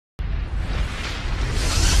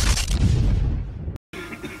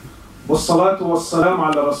Wassalatu wassalam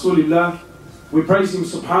ala Rasulillah. We praise Him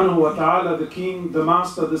subhanahu wa ta'ala, the King, the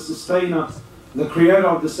Master, the Sustainer, the Creator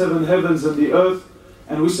of the seven heavens and the earth.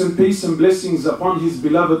 And we send peace and blessings upon His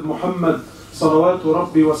beloved Muhammad, salawatu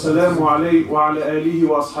rabbi wa salamu alayhi wa ala alihi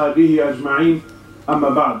wa ashabihi ajma'in.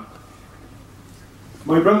 Amma ba'd.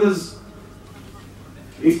 My brothers,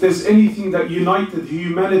 if there's anything that united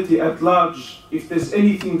humanity at large, if there's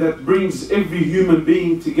anything that brings every human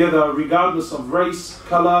being together, regardless of race,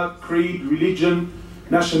 color, creed, religion,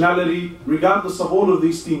 nationality, regardless of all of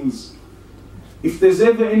these things, if there's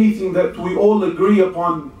ever anything that we all agree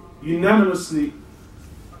upon unanimously,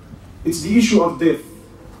 it's the issue of death.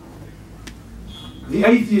 The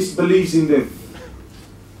atheist believes in death.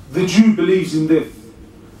 The Jew believes in death.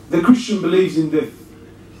 The Christian believes in death.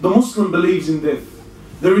 The Muslim believes in death.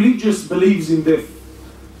 The religious believes in death.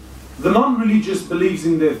 The non-religious believes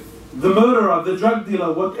in death. The murderer, the drug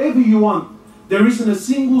dealer, whatever you want, there isn't a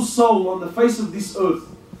single soul on the face of this earth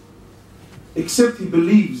except he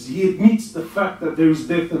believes, he admits the fact that there is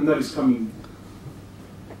death and that is coming.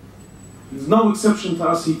 There's no exception to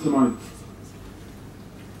us here tonight.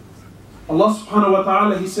 Allah subhanahu wa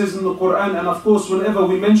ta'ala, He says in the Quran, and of course whenever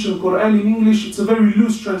we mention Quran in English, it's a very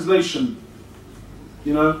loose translation.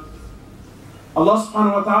 You know, Allah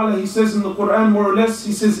subhanahu wa ta'ala, He says in the Quran more or less,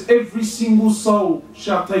 He says every single soul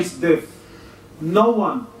shall taste death. No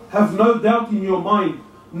one, have no doubt in your mind,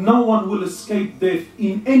 no one will escape death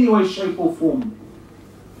in any way, shape or form.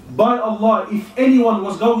 By Allah, if anyone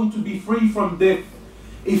was going to be free from death,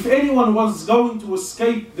 if anyone was going to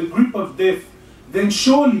escape the grip of death, then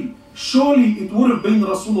surely it would have been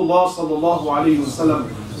Rasulullah sallallahu alayhi wa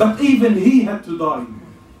sallam. But even he had to die.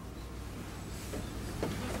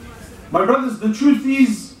 My brothers, the truth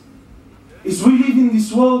is we live in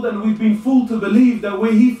this world and we've been fooled to believe that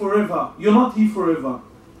we're here forever. You're not here forever.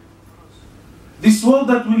 This world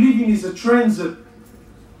that we live in is a transit.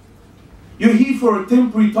 You're here for a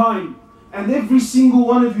temporary time, and every single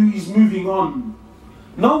one of you is moving on.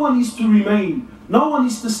 No one is to remain. No one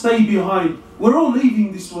is to stay behind. We're all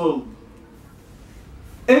leaving this world.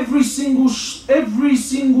 Every single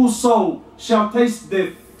soul shall taste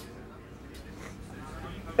death.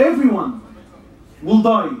 Everyone will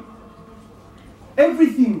die.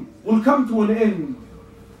 Everything will come to an end.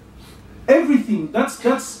 Everything,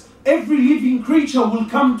 that's every living creature will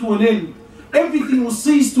come to an end. Everything will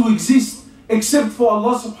cease to exist except for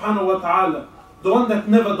Allah subhanahu wa ta'ala, the one that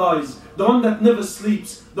never dies, the one that never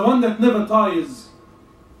sleeps, the one that never tires.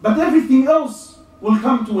 But everything else will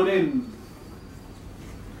come to an end.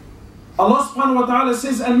 Allah subhanahu wa ta'ala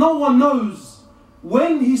says, and no one knows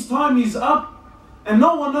when his time is up, and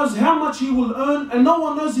no one knows how much he will earn, and no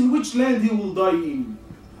one knows in which land he will die in.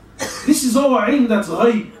 This is all ilm, that's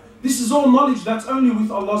ghaib. This is all knowledge that's only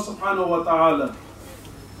with Allah subhanahu wa ta'ala.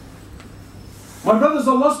 My brothers,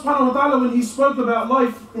 Allah subhanahu wa ta'ala, when He spoke about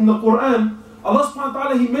life in the Quran, Allah subhanahu wa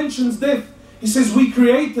ta'ala, He mentions death. He says, we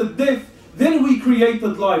created death, then we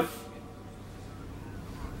created life.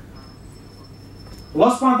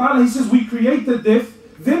 Allah subhanahu wa ta'ala, He says, we created death,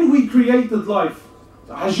 then we created life.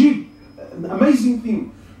 Ajib, an amazing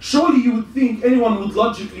thing. Surely you would think, anyone would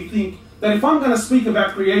logically think, that if I'm going to speak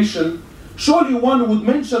about creation, surely one would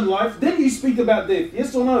mention life, then you speak about death.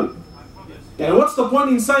 Yes or no? Yeah, what's the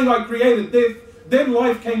point in saying I created death, then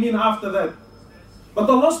life came in after that? But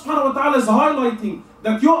Allah subhanahu wa ta'ala is highlighting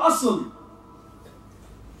that your asl,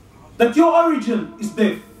 that your origin is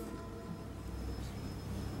death.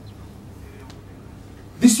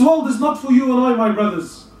 This world is not for you and I, my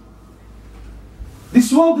brothers.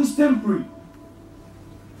 This world is temporary.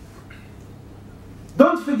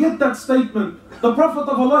 Don't forget that statement. The Prophet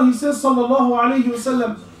of Allah, he says, sallallahu alayhi wa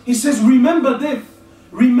sallam, he says, remember death.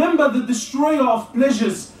 Remember the destroyer of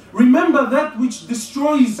pleasures. Remember that which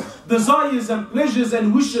destroys desires and pleasures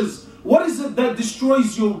and wishes. What is it that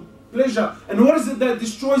destroys your pleasure? And what is it that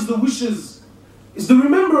destroys the wishes? It's the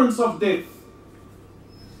remembrance of death.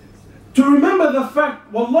 To remember the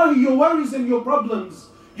fact, wallahi, your worries and your problems,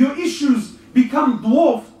 your issues become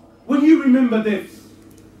dwarfed when you remember death.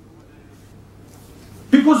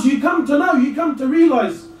 Because you come to know, you come to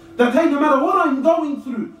realize that, hey, no matter what I'm going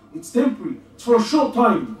through, it's temporary, it's for a short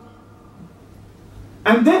time.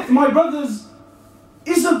 And death, my brothers,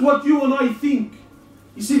 isn't what you and I think.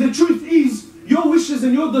 You see, the truth is, your wishes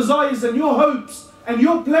and your desires and your hopes and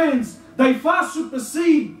your plans, they far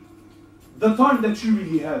supersede the time that you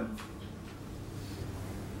really have.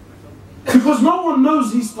 Because no one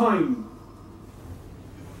knows his time.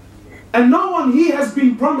 And no one here has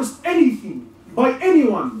been promised anything by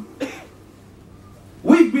anyone.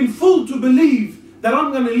 We've been fooled to believe that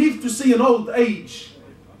I'm going to live to see an old age.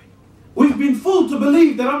 We've been fooled to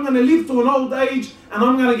believe that I'm going to live to an old age and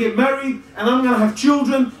I'm going to get married and I'm going to have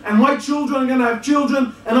children and my children are going to have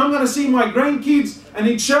children and I'm going to see my grandkids and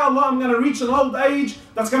inshallah I'm going to reach an old age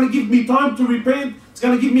that's going to give me time to repent. It's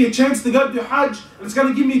going to give me a chance to go to Hajj and it's going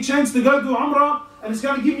to give me a chance to go to Umrah and it's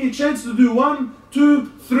going to give me a chance to do 1, 2,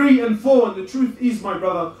 3 and 4. And the truth is, my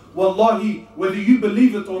brother, wallahi, whether you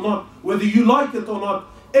believe it or not, whether you like it or not,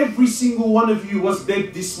 every single one of you was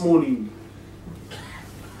dead this morning.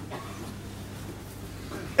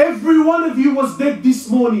 Every one of you was dead this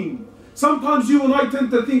morning. Sometimes you and I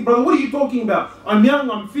tend to think, brother, what are you talking about? I'm young,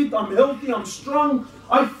 I'm fit, I'm healthy, I'm strong.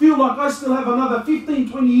 I feel like I still have another 15,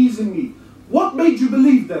 20 years in me. What made you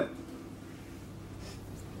believe that?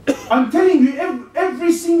 I'm telling you,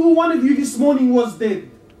 every single one of you this morning was dead.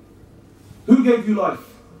 Who gave you life?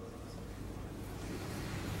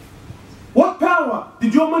 What power?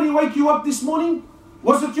 Did your money wake you up this morning?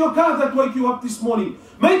 Was it your car that woke you up this morning?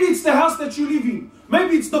 Maybe it's the house that you live in.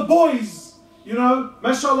 Maybe it's the boys. You know,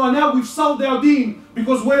 mashallah, now we've sold our deen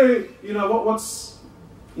because we're, you know, what's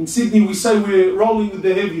in Sydney we say we're rolling with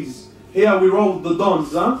the heavies. Here we roll with the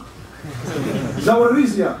dons, huh? Is that what it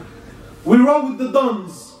is here? We roll with the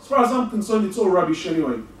dons. As far as I'm concerned, it's all rubbish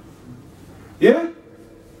anyway. Yeah?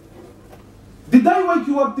 Did they wake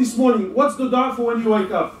you up this morning? What's the dua for when you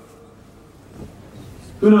wake up?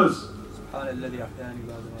 Who knows?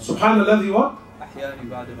 Subhanallah what?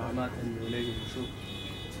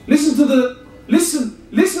 Listen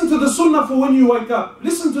to the sunnah for when you wake up.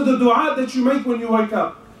 Listen to the dua that you make when you wake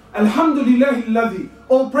up. Alhamdulillah alladhi.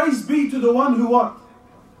 All praise be to the one who what?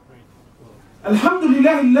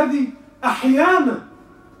 Alhamdulillah alladhi ahyana.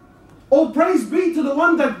 All praise be to the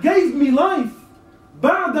one that gave me life.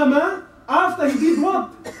 Ba'dama, after he did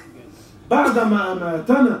what? Ba'dama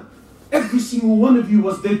amatana. Every single one of you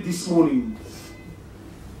was dead this morning.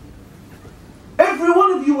 Every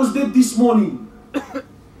one of you was dead this morning.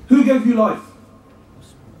 Who gave you life?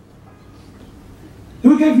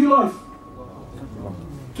 Who gave you life?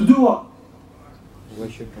 To do what?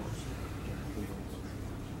 Worship.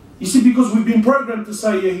 You see, because we've been programmed to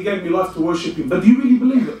say, yeah, he gave me life to worship him. But do you really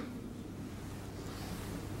believe it?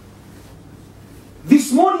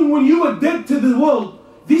 This morning when you were dead to the world,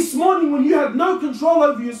 this morning when you had no control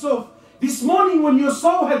over yourself, this morning when your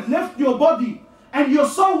soul had left your body and your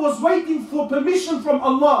soul was waiting for permission from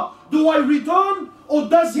Allah, do I return or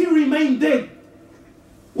does he remain dead?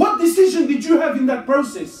 What decision did you have in that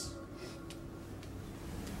process?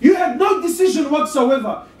 You had no decision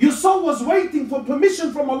whatsoever. Your soul was waiting for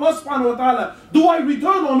permission from Allah subhanahu wa ta'ala. Do I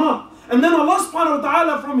return or not? And then Allah subhanahu wa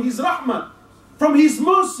ta'ala from His rahmah, from His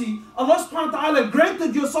mercy, Allah subhanahu wa ta'ala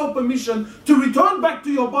granted your soul permission to return back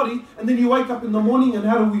to your body, and then you wake up in the morning and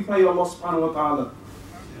how do we pay Allah subhanahu wa ta'ala?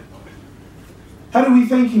 How do we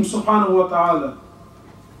thank Him subhanahu wa ta'ala?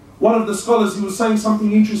 One of the scholars, he was saying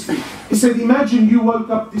something interesting. He said, imagine you woke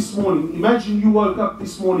up this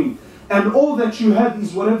morning, and all that you had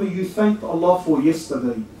is whatever you thanked Allah for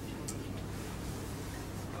yesterday.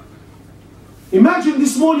 Imagine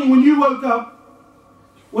this morning when you woke up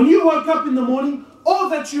in the morning, all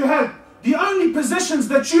that you had, the only possessions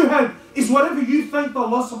that you had is whatever you thanked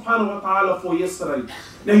Allah subhanahu wa ta'ala for yesterday.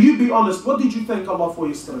 Now you be honest, what did you thank Allah for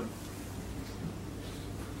yesterday?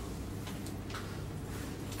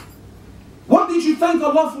 What did you thank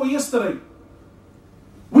Allah for yesterday?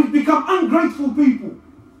 We've become ungrateful people.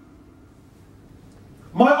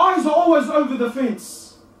 My eyes are always over the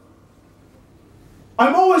fence.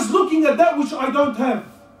 I'm always looking at that which I don't have.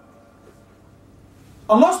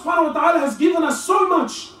 Allah subhanahu wa ta'ala has given us so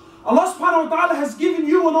much. Allah subhanahu wa ta'ala has given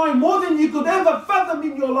you and I more than you could ever fathom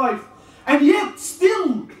in your life. And yet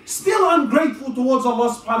still ungrateful towards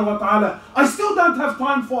Allah subhanahu wa ta'ala. I still don't have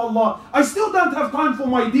time for Allah. I still don't have time for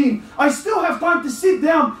my deen. I still have time to sit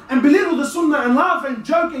down and belittle the sunnah and laugh and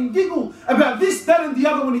joke and giggle about this, that and the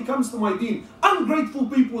other when it comes to my deen. Ungrateful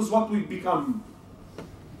people is what we've become.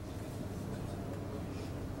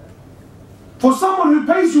 For someone who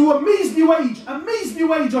pays you a measly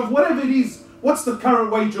wage of whatever it is. What's the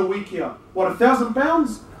current wage a week here? What,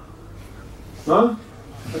 £1,000? No?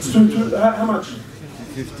 That's how much?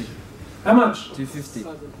 250. How much? 250.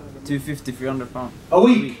 250, £300. A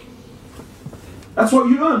week. That's what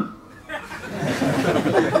you earn.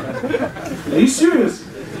 Are you serious?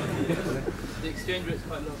 The exchange rate's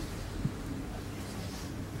quite low.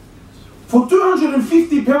 For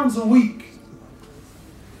 £250 a week.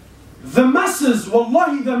 The masses,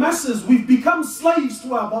 wallahi the masses, we've become slaves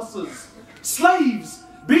to our bosses. Slaves.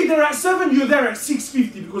 Be there at 7, you're there at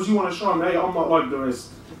 6:50 because you want to show them, hey, I'm not like the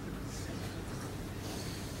rest.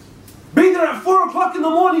 Be there at 4 o'clock in the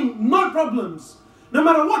morning, no problems. No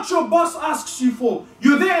matter what your boss asks you for,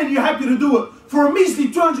 you're there and you're happy to do it for a measly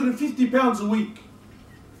 £250 a week.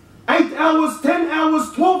 8 hours, 10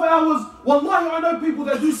 hours, 12 hours. Wallahi, I know people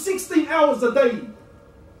that do 16 hours a day.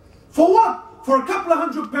 For what? For a couple of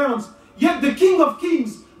 £100. Yet the King of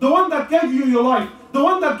Kings, the one that gave you your life, the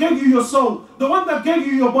one that gave you your soul, the one that gave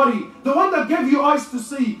you your body, the one that gave you eyes to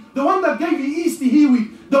see, the one that gave you ears to hear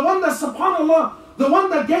with, the one that, subhanAllah, the one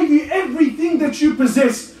that gave you everything that you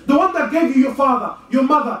possess, the one that gave you your father, your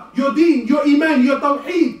mother, your deen, your iman, your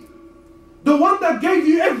tawheed, the one that gave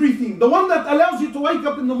you everything, the one that allows you to wake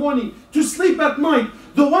up in the morning, to sleep at night,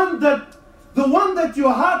 the one that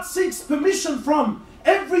your heart seeks permission from.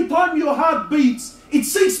 Every time your heart beats, it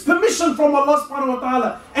seeks permission from Allah subhanahu wa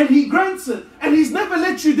ta'ala, and He grants it, and He's never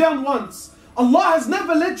let you down once. Allah has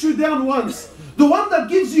never let you down once. The one that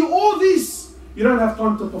gives you all this, you don't have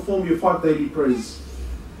time to perform your 5 daily prayers.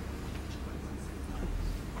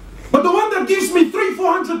 But the one that gives me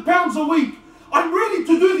 £300-400 a week, I'm ready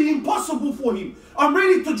to do the impossible for Him. I'm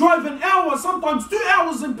ready to drive an hour, sometimes 2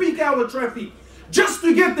 hours in peak hour traffic, just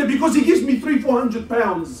to get there because He gives me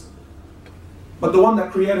 £300-400. But the one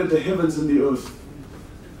that created the heavens and the earth,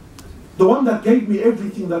 the one that gave me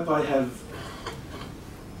everything that I have,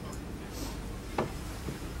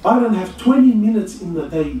 I don't have 20 minutes in a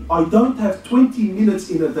day. I don't have 20 minutes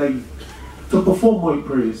in a day to perform my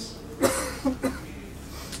prayers.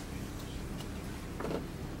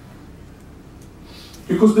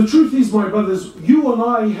 Because the truth is, my brothers, you and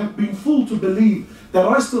I have been fooled to believe that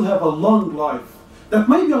I still have a long life. That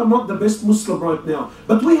maybe I'm not the best Muslim right now,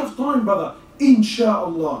 but we have time, brother.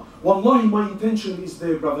 Insha'Allah. Wallahi, my intention is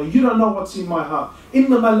there, brother. You don't know what's in my heart.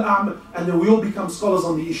 Innamal a'mal, and then we all become scholars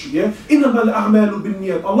on the issue, yeah? Innamal a'malu bin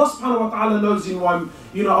niyat. Allah subhanahu wa ta'ala knows in one,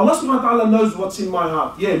 Allah subhanahu wa ta'ala knows what's in my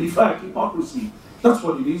heart. Yeah, nifaq, hypocrisy. That's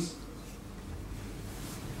what it is.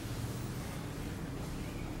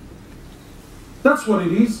 That's what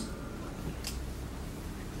it is.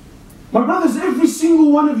 My brothers, every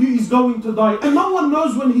single one of you is going to die, and no one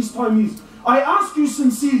knows when his time is. I ask you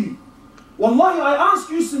sincerely, wallahi, I ask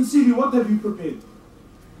you sincerely, what have you prepared?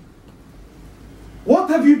 What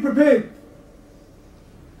have you prepared?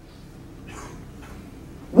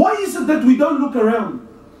 Why is it that we don't look around?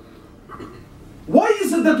 Why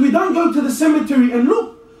is it that we don't go to the cemetery and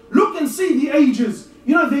look and see the ages?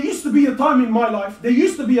 You know, there used to be a time in my life,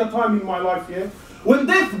 yeah, when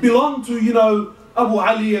death belonged to, Abu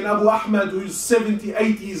Ali and Abu Ahmed, who's 70,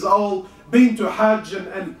 80 years old, been to Hajj,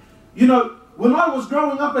 and when I was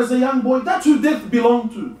growing up as a young boy, that's who death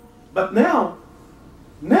belonged to. But now,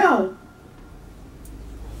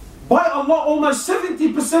 by Allah, almost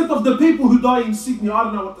 70% of the people who die in Sydney, I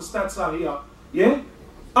don't know what the stats are here, yeah,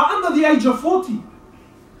 are under the age of 40.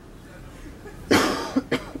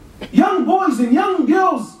 Young boys and young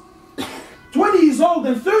girls, 20 years old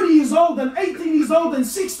and 30 years old and 18 years old and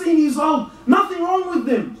 16 years old, nothing wrong with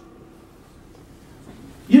them.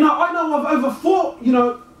 I know of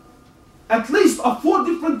over at least 4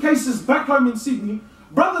 different cases back home in Sydney,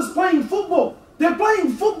 brothers playing football. They're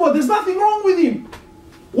playing football, there's nothing wrong with him.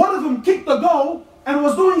 One of them kicked the goal and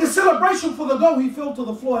was doing a celebration for the goal. He fell to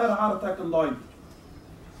the floor, had a heart attack and died.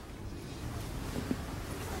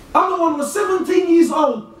 Other one was 17 years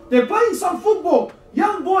old. They're playing some football.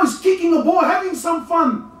 Young boys kicking a ball, having some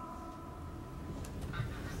fun.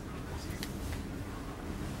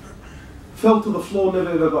 Fell to the floor, never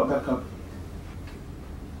ever got back up.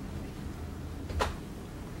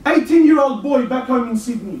 18-year-old boy back home in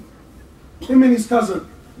Sydney. Him and his cousin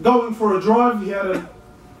going for a drive. He had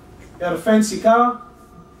a fancy car.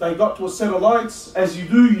 They got to a set of lights. As you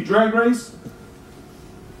do, you drag race.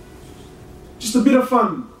 Just a bit of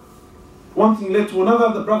fun. One thing led to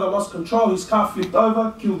another. The brother lost control. His car flipped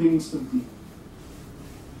over, killed him instantly.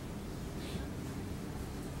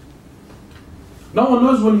 No one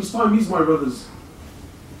knows when his time is, my brothers.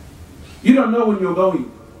 You don't know when you're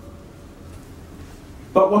going.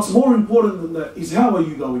 But what's more important than that is, how are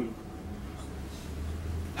you going?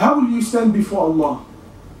 How will you stand before Allah?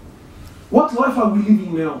 What life are we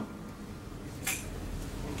living now?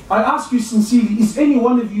 I ask you sincerely, is any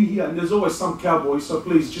one of you here, and there's always some cowboys, so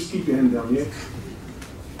please just keep your hand down, yeah?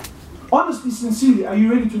 Honestly, sincerely, are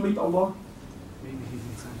you ready to meet Allah?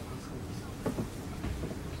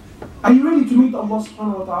 Are you ready to meet Allah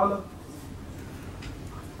subhanahu wa ta'ala?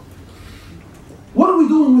 What are we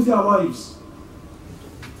doing with our lives?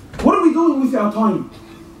 What are we doing with our time?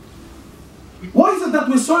 Why is it that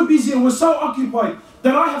we're so busy and we're so occupied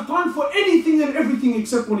that I have time for anything and everything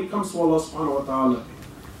except when it comes to Allah subhanahu wa ta'ala?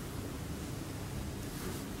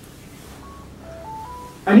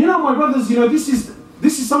 And my brothers,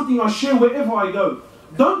 this is something I share wherever I go.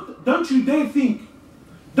 Don't you dare think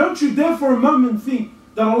don't you dare for a moment think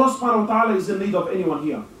that Allah subhanahu wa ta'ala is in need of anyone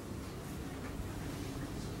here.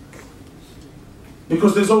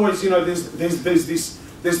 Because there's always, there's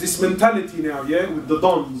this mentality now, yeah, with the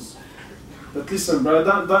dons. But listen,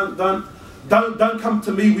 brother, don't come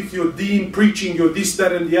to me with your deen, preaching your this,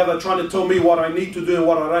 that and the other, trying to tell me what I need to do and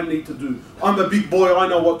what I don't need to do. I'm a big boy, I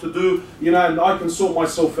know what to do, and I can sort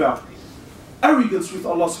myself out. Arrogance with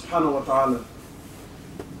Allah subhanahu wa ta'ala.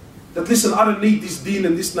 That listen, I don't need this deen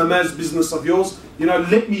and this namaz business of yours,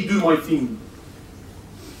 let me do my thing.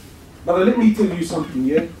 But let me tell you something,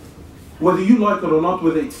 yeah? Whether you like it or not,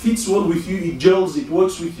 whether it fits well with you, it gels, it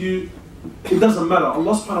works with you, it doesn't matter.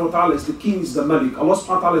 Allah subhanahu wa ta'ala is the king, is the malik. Allah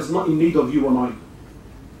subhanahu wa ta'ala is not in need of you and I.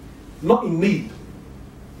 Not in need.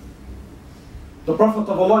 The Prophet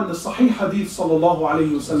of Allah in the Sahih Hadith sallallahu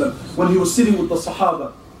alayhi wasallam, when he was sitting with the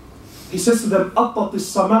Sahaba, he says to them, أَطَّتِ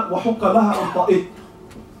السَّمَاء وَحُقَّ لَهَا أَنْ طَئِتْ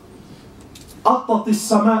أَطَّتِ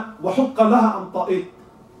السَّمَاء وَحُقَّ لَهَا أَنْ طَئِتْ.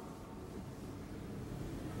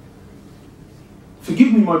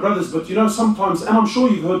 Forgive me, my brothers, but sometimes, and I'm sure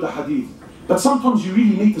you've heard the hadith, but sometimes you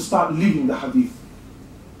really need to start living the hadith.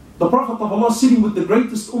 The Prophet of Allah sitting with the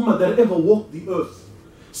greatest ummah that ever walked the earth,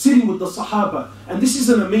 sitting with the Sahaba, and this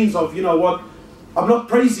isn't a means of, I'm not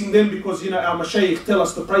praising them because, our mashayikh tell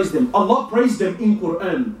us to praise them. Allah praised them in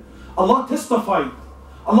Quran. Allah testified.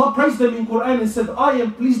 Allah praised them in Quran and said, I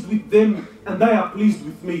am pleased with them and they are pleased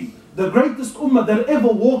with me. The greatest ummah that ever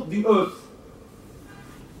walked the earth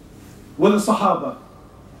were the Sahaba.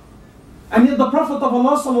 And yet the Prophet of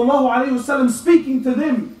Allah sallallahu alayhi wasallam speaking to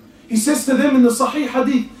them, he says to them in the Sahih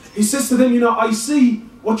Hadith, he says to them, I see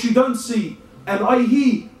what you don't see, and I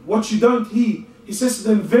hear what you don't hear. He says to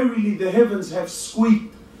them, verily the heavens have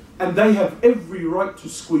squeaked, and they have every right to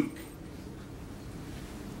squeak.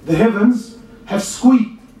 The heavens have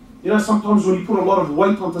squeaked. Sometimes when you put a lot of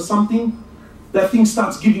weight onto something, that thing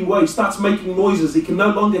starts giving way, starts making noises, it can no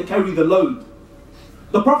longer carry the load.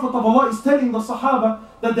 The Prophet of Allah is telling the Sahaba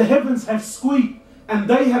that the heavens have squeaked and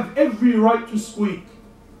they have every right to squeak.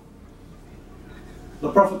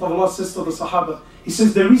 The Prophet of Allah says to the Sahaba, he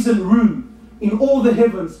says, there isn't room in all the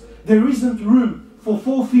heavens, there isn't room for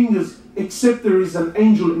four fingers except there is an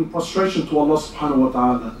angel in prostration to Allah subhanahu wa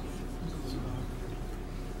ta'ala.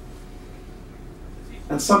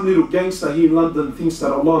 And some little gangster here in London thinks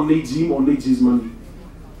that Allah needs him or needs his money.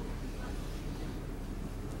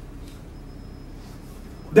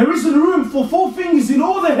 There isn't room for four fingers in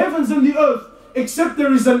all the heavens and the earth except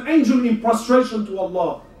there is an angel in prostration to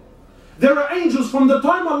Allah. There are angels from the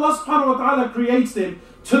time Allah subhanahu wa ta'ala creates them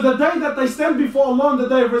to the day that they stand before Allah on the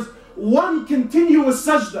day of rest, one continuous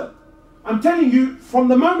sajda. I'm telling you, from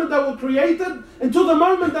the moment they were created until the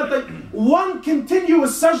moment that they, one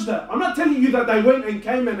continuous sajda. I'm not telling you that they went and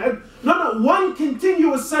came and had, no, one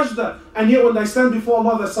continuous sajda. And yet when they stand before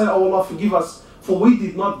Allah, they say, oh Allah, forgive us, for we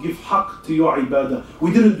did not give haqq to your ibadah.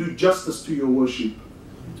 We didn't do justice to your worship.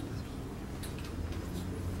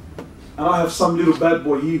 And I have some little bad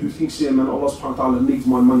boy here who thinks, yeah man, Allah subhanahu wa ta'ala needs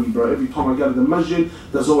my money, bro. Every time I go to the masjid,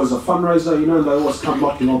 there's always a fundraiser, and they always come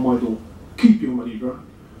knocking on my door. Keep your money, bro.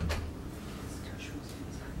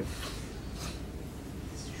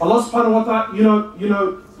 Allah subhanahu wa ta'ala,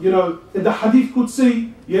 in the hadith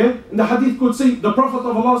Qudsi, in the hadith Qudsi, the Prophet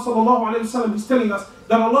of Allah sallallahu alayhi wa sallam is telling us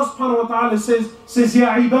that Allah subhanahu wa ta'ala says,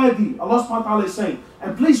 Ya ibadi, Allah subhanahu wa ta'ala is saying,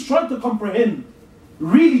 and please try to comprehend,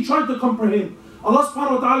 really try to comprehend. Allah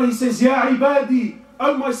subhanahu wa ta'ala, he says, Ya ibadi,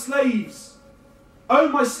 O my slaves,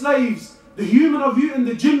 the human of you and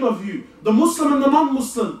the jinn of you, the Muslim and the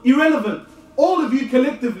non-Muslim, irrelevant, all of you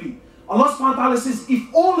collectively. Allah subhanahu wa ta'ala says, if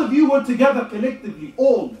all of you were together collectively,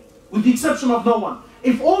 all, with the exception of no one,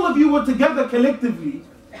 if all of you were together collectively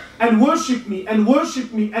and worship me and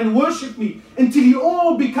worship me and worship me until you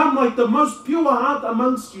all become like the most pure heart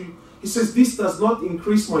amongst you, he says, this does not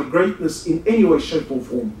increase my greatness in any way, shape or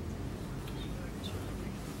form.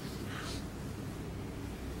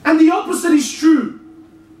 And the opposite is true.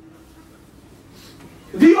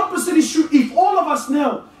 The opposite is true. If all of us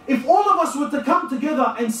now, if all of us were to come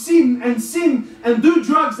together and sin and do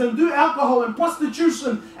drugs and do alcohol and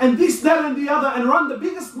prostitution and this, that and the other and run the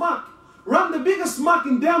biggest muck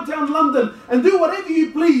in downtown London and do whatever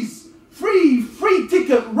you please, free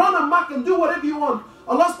ticket, run a muck and do whatever you want.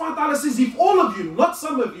 Allah subhanahu wa ta'ala says, if all of you, not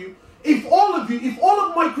some of you, if all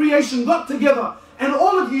of my creation got together and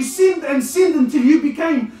all of you sinned until you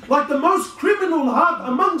became like the most criminal heart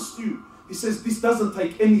amongst you, he says, this doesn't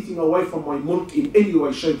take anything away from my mulk in any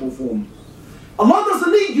way, shape or form. Allah doesn't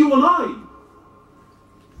need you and I.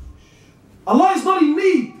 Allah is not in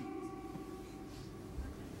need.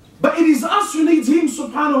 But it is us who needs Him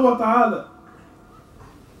subhanahu wa ta'ala.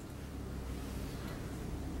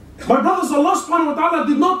 My brothers, Allah subhanahu wa ta'ala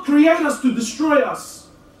did not create us to destroy us.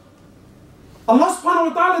 Allah subhanahu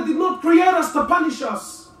wa ta'ala did not create us to punish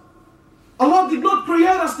us. Allah did not create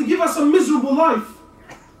us to give us a miserable life.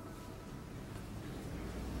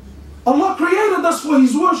 Allah created us for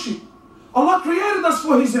His worship. Allah created us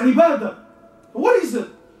for His ibadah. What is it?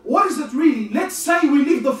 What is it really? Let's say we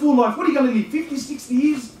live the full life. What are you going to live? 50, 60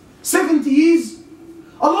 years? 70 years?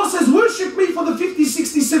 Allah says, worship me for the 50,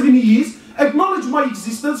 60, 70 years. Acknowledge my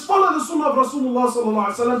existence. Follow the sunnah of Rasulullah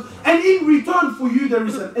sallallahu alaihi wasallam. And in return for you, there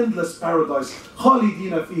is an endless paradise.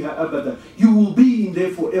 Khalidina fiha abada. You will be in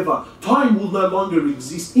there forever. Time will no longer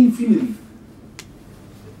exist. Infinity.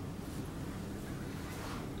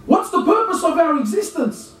 What's the purpose of our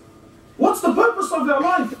existence? What's the purpose of our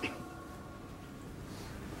life?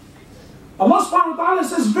 Allah subhanahu wa ta'ala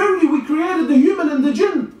says, verily we created the human and the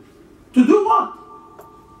jinn. To do what?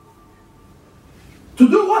 To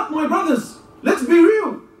do what, my brothers? Let's be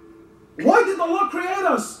real. Why did Allah create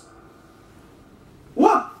us?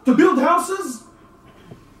 What? To build houses?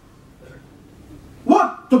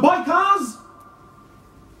 What? To buy cars?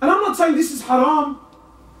 And I'm not saying this is haram.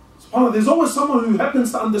 SubhanAllah, there's always someone who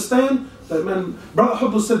happens to understand that, man, Brother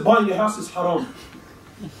Hoblos said buying a house is haram.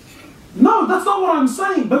 No, that's not what I'm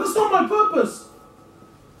saying. But that's not my purpose.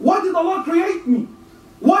 Why did Allah create me?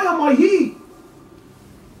 Why am I here?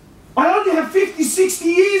 I only have 50, 60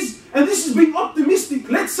 years, and this is being optimistic.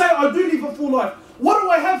 Let's say I do live a full life. What do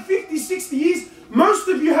I have 50, 60 years? Most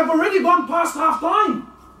of you have already gone past half time.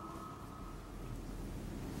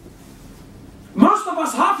 Most of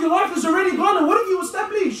us, half your life is already gone, and what have you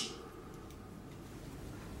established?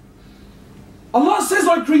 Allah says,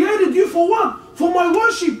 I created you for what? For my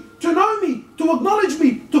worship, to know me, to acknowledge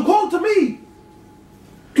me, to call to me,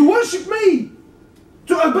 to worship me,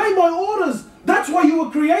 to obey my orders. That's why you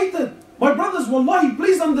were created. My brothers, wallahi,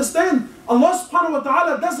 please understand, Allah subhanahu wa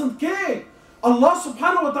ta'ala doesn't care. Allah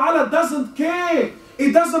subhanahu wa ta'ala doesn't care.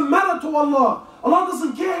 It doesn't matter to Allah. Allah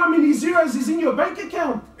doesn't care how many zeros is in your bank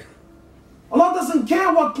account. Allah doesn't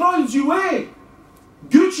care what clothes you wear.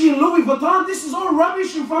 Gucci and Louis Vuitton, this is all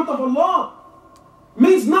rubbish in front of Allah.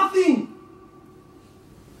 Means nothing.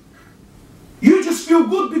 You just feel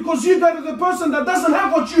good because you go to the person that doesn't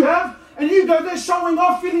have what you have, and you go there showing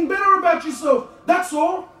off, feeling better about yourself. That's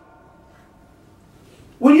all.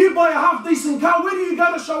 When you buy a half-decent car, where do you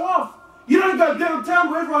go to show off? You don't go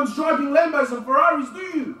downtown where everyone's driving Lambos and Ferraris,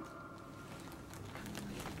 do you?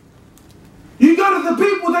 You go to the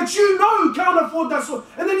people that you know can't afford that sort,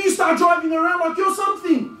 and then you start driving around like you're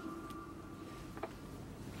something.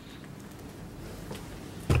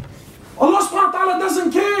 Allah subhanahu wa ta'ala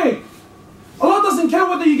doesn't care. Allah doesn't care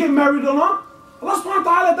whether you get married or not. Allah subhanahu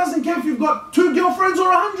wa ta'ala doesn't care if you've got 2 girlfriends or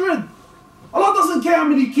 100. Allah doesn't care how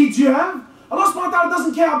many kids you have. Allah subhanahu wa ta'ala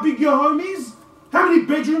doesn't care how big your home is, how many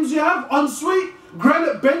bedrooms you have, ensuite,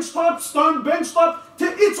 granite bench top, stone bench top.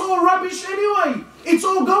 It's all rubbish anyway. It's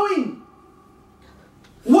all going.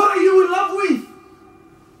 What are you in love with?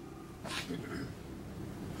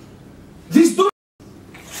 This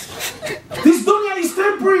dunya is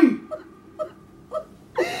temporary.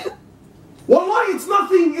 Wallahi, it's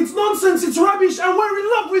nothing, it's nonsense, it's rubbish, and we're in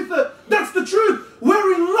love with it. That's the truth.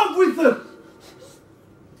 We're in love with it.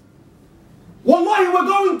 Wallahi, we're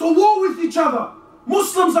going to war with each other.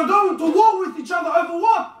 Muslims are going to war with each other over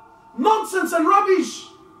what? Nonsense and rubbish.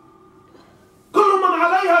 كل من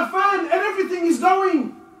عليها فان, and everything is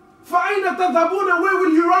going. فأين تذهبون, where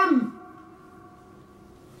will you run?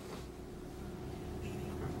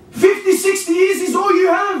 50, 60 years is all you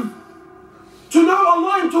have to know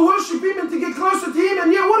Allah and to worship Him and to get closer to Him,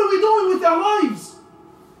 and yet what are we doing with our lives?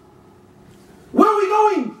 Where are we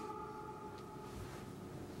going?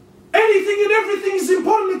 Anything and everything is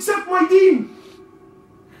important except my deen.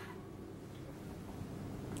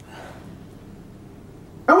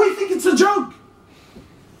 And we think it's a joke.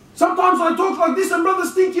 Sometimes I talk like this and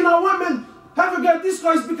brothers think, you know what, man, have a go, this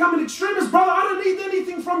guy's become an extremist. Brother, I don't need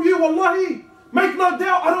anything from you, wallahi. Make no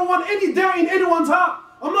doubt, I don't want any doubt in anyone's heart.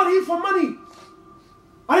 I'm not here for money.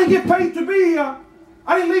 I didn't get paid to be here.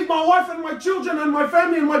 I didn't leave my wife and my children and my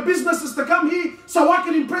family and my businesses to come here so I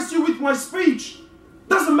can impress you with my speech.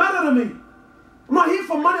 Doesn't matter to me. I'm not here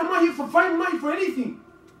for money, I'm not here for fame, I'm not here for anything.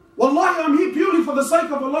 Wallahi, I'm here purely for the sake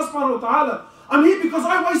of Allah subhanahu wa ta'ala. I'm here because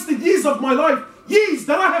I wasted years of my life, years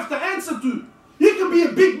that I have to answer to. You can be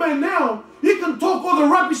a big man now, you can talk all the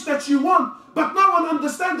rubbish that you want, but no one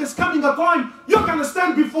understands there's coming a time you're going to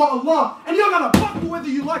stand before Allah and you're going to buckle whether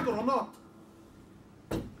you like it or not.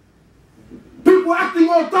 People acting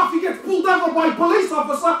all tough, he gets pulled over by a police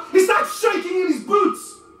officer, he starts shaking in his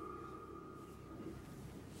boots.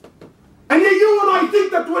 And yet you and I think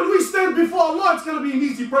that when we stand before Allah, it's going to be an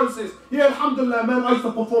easy process. Yeah, alhamdulillah, man, I used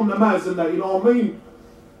to perform namaz and that, you know what I mean?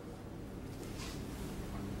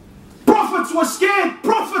 Prophets were scared.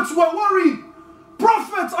 Prophets were worried.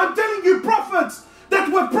 Prophets, I'm telling you, prophets that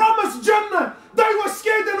were promised Jannah, they were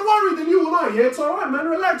scared and worried. And you and I, yeah, it's all right, man,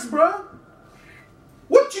 relax, bro.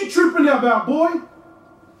 What you tripping about, boy?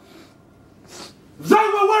 They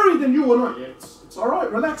were worried and you and I, yeah, it's all right,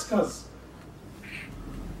 relax, cuz.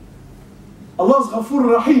 Allah's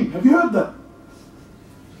Ghafoor Rahim. Have you heard that?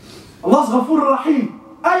 Allah's Ghafoor Rahim.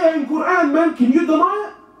 Ayah in Quran, man, can you deny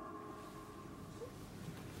it?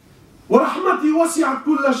 وَرَحْمَتِي وَسِعَتْ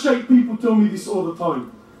كُلَّ شَيْء. People tell me this all the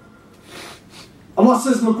time. Allah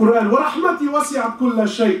says in the Quran, وَرَحْمَتِي وَسِعَتْ كُلَّ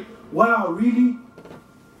شَيْء. Wow, really?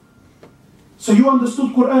 So you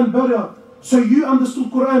understood Quran better. So you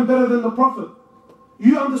understood Quran better than the Prophet.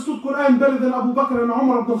 You understood Quran better than Abu Bakr and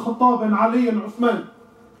Umar ibn al-Khattab and Ali and Uthman.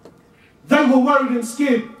 They were worried and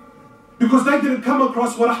scared because they didn't come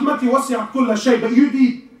across وَرَحْمَتِي وَسِعَتْ كُلَّ شَيْء, but you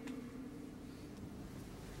did.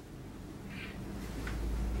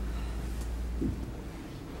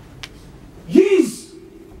 Years.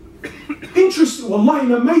 Interesting,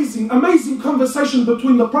 wallahi, an amazing conversation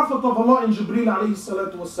between the Prophet of Allah and Jibreel alayhi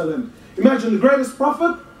salatu wasalam. Imagine the greatest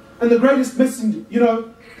Prophet and the greatest messenger, you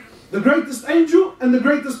know, the greatest angel and the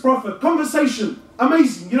greatest Prophet. Conversation,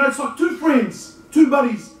 amazing. You know, it's like two friends, two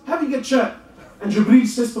buddies, having a chat. And Jibreel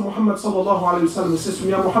says to Muhammad sallallahu alayhi wa sallam, he says to him,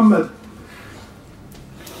 Ya Muhammad,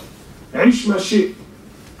 عيش ما شئت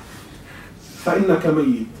فإنك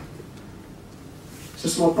ميت. He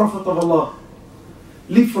says, my Prophet of Allah,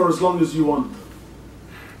 live for as long as you want.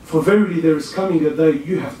 For verily there is coming a day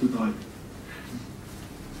you have to die.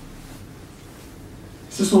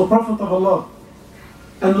 He says, my Prophet of Allah,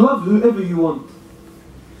 and love whoever you want.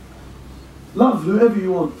 Love whoever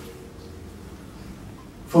you want.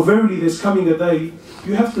 For verily there's coming a day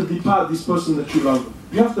you have to depart this person that you love.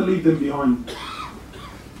 You have to leave them behind.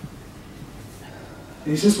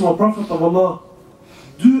 And he says, my Prophet of Allah,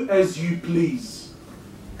 do as you please.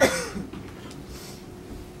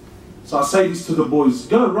 So I say this to the boys,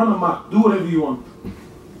 go run amok, do whatever you want.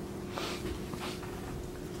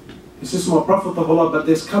 He says, my Prophet of Allah, but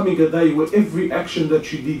there's coming a day where every action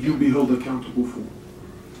that you did, you'll be held accountable for.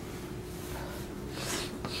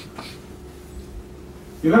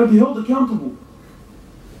 You're going to be held accountable.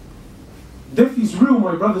 Death is real,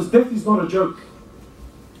 my brothers. Death is not a joke.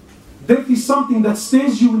 Death is something that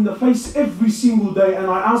stares you in the face every single day, and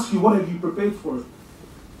I ask you, what have you prepared for it?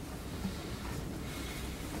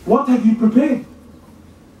 What have you prepared?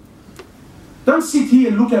 Don't sit here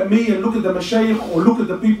and look at me and look at the mashayikh or look at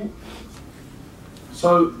the people.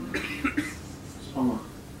 So, subhanAllah.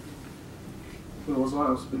 What was I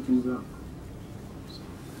was speaking about?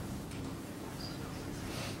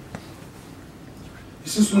 He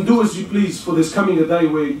says, do as you please, for there's coming a day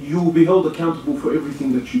where you will be held accountable for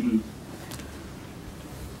everything that you do.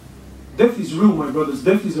 Death is real, my brothers.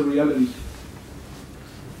 Death is a reality.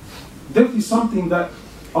 Death is something that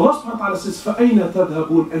Allah subhanahu wa ta'ala says, فَأَيْنَ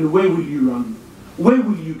تَذْهَبُونَ. And where will you run? Where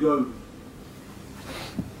will you go?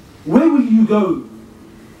 Where will you go?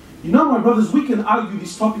 You know, my brothers, we can argue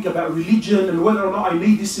this topic about religion and whether or not I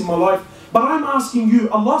need this in my life. But I'm asking you,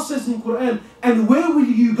 Allah says in Quran, and where will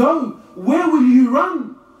you go? Where will you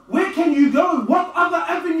run? Where can you go? What other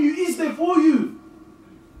avenue is there for you?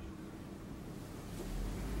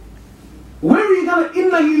 Where are you going to?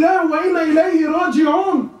 Inna lillahi wa inna ilayhi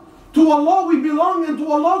raji'un. To Allah we belong and to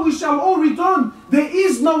Allah we shall all return. There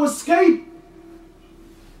is no escape.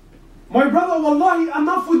 My brother, wallahi,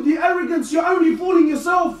 enough with the arrogance. You're only fooling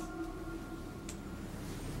yourself.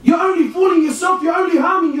 You're only fooling yourself. You're only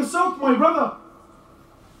harming yourself, my brother.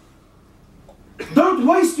 Don't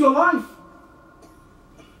waste your life.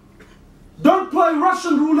 Don't play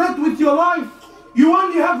Russian roulette with your life. You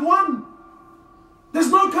only have one. There's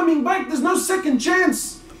no coming back. There's no second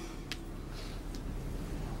chance.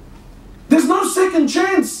 There's no second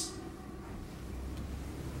chance.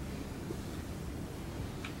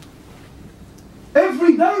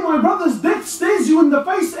 Every day, my brothers, death stares you in the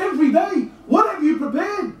face every day. What have you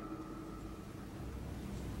prepared?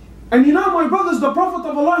 And you know, my brothers, the Prophet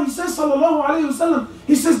of Allah, he says, sallallahu alayhi wa sallam,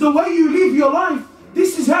 he says, the way you live your life,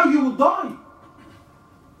 this is how you will die.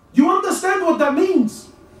 Do you understand what that means?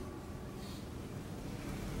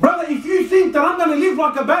 Brother, if you think that I'm going to live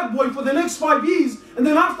like a bad boy for the next 5 years, and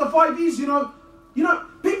then after 5 years, you know,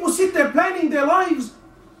 people sit there planning their lives,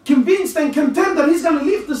 convinced and content that he's going to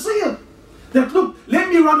live to see it. That look, let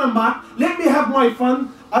me run amok, let me have my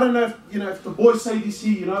fun. I don't know if, if the boys say this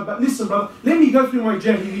here, but listen, brother, let me go through my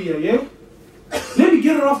jahiliyyah, yeah? Let me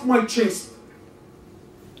get it off my chest.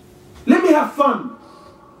 Let me have fun.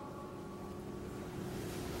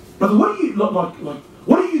 Brother, what are you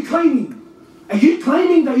what are you claiming? Are you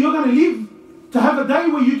claiming that you're going to live to have a day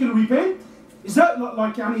where you can repent? Is that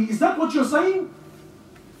is that what you're saying?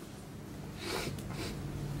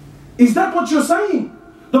 Is that what you're saying?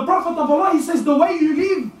 The Prophet of Allah, he says the way you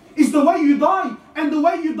live is the way you die. And the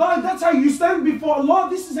way you die, that's how you stand before Allah.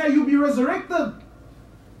 This is how you'll be resurrected.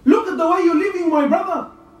 Look at the way you're living, my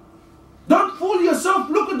brother. Don't fool yourself.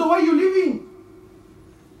 Look at the way you're living.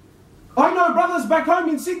 I know brothers back home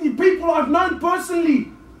in Sydney, people I've known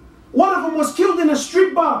personally. One of them was killed in a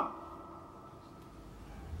strip bar.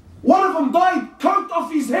 One of them died, coked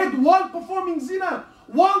off his head while performing zina.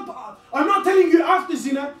 I'm not telling you after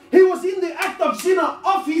zina. He was in the act of zina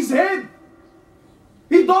off his head.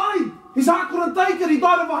 He died. His heart couldn't take it. He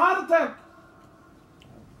died of a heart attack.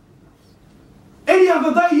 Any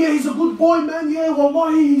other day, yeah, he's a good boy, man. Yeah,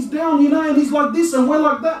 wallahi, he's down, and he's like this and we're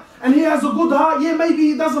like that. And he has a good heart. Yeah,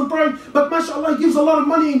 maybe he doesn't pray, but mashallah, he gives a lot of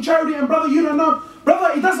money in charity. And brother, you don't know.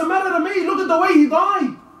 Brother, it doesn't matter to me. Look at the way he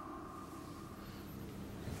died.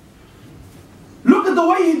 Look at the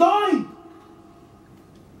way he died.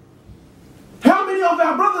 How many of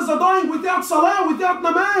our brothers are dying without salah, without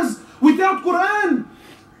namaz, without Quran?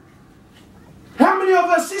 How many of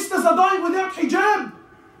our sisters are dying without hijab?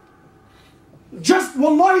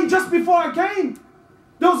 Wallahi, just before I came,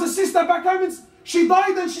 there was a sister back home and she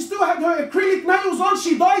died and she still had her acrylic nails on.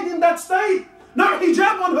 She died in that state. No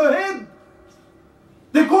hijab on her head.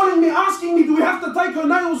 They're calling me, asking me, do we have to take her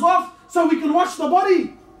nails off so we can wash the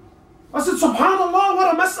body? I said, subhanallah,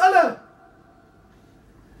 what a mas'ala.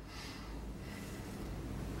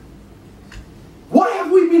 Why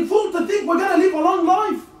have we been fooled to think we're going to live a long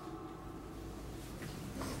life?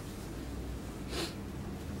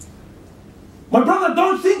 My brother,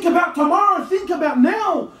 don't think about tomorrow, think about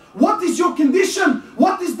now. What is your condition?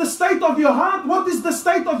 What is the state of your heart? What is the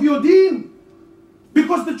state of your deen?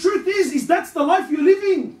 Because the truth is that's the life you're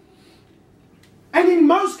living. And in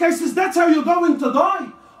most cases, that's how you're going to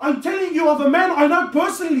die. I'm telling you of a man I know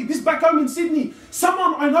personally, this back home in Sydney,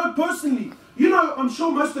 someone I know personally. You know, I'm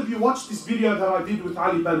sure most of you watched this video that I did with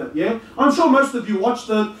Ali Bennett, yeah? I'm sure most of you watched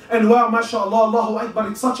it, and wow, mashallah, Allahu Akbar,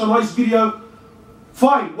 it's such a nice video.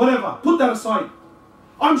 Fine, whatever, put that aside.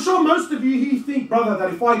 I'm sure most of you here think, brother,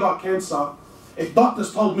 that if I got cancer, if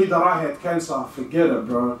doctors told me that I had cancer, forget it,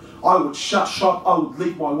 bro. I would shut shop, I would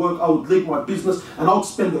leave my work, I would leave my business, and I would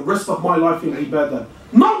spend the rest of my life in ibadah.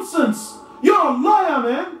 Nonsense! You're a liar,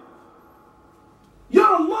 man!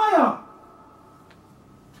 You're a liar!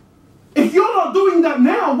 If you're not doing that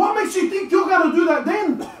now, what makes you think you're going to do that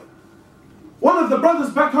then? One of the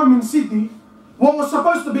brothers back home in Sydney, what was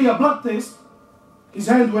supposed to be a blood test, his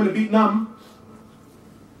hand went a bit numb.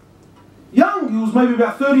 Young, he was maybe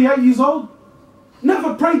about 38 years old.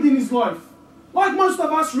 Never prayed in his life. Like most of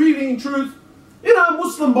us, really, in truth. You know,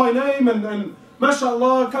 Muslim by name and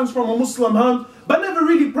mashallah, comes from a Muslim home. But never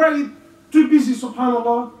really prayed. Too busy,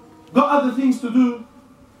 subhanallah. Got other things to do.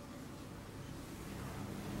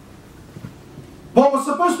 What was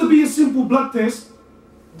supposed to be a simple blood test,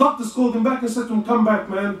 doctors called him back and said to him, come back,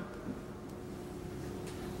 man.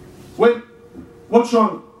 Wait, what's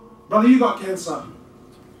wrong? Brother, you got cancer.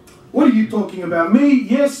 What are you talking about? Me?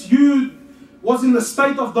 Yes, you was in a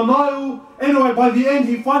state of denial. Anyway, by the end,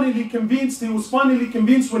 he was finally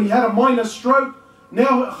convinced when he had a minor stroke.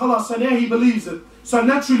 Now, khalas, so now he believes it. So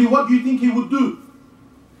naturally, what do you think he would do?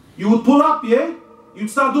 You would pull up, yeah? You'd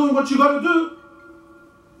start doing what you got to do.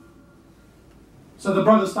 So the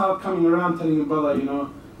brother started coming around telling him, brother, you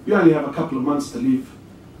know, you only have a couple of months to live.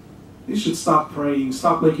 You should start praying,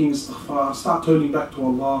 start making istighfar, start turning back to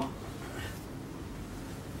Allah.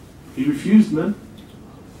 He refused, man.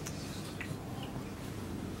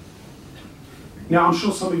 Now I'm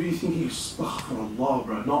sure some of you thinking, astaghfirullah,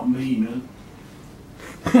 bro, not me, man.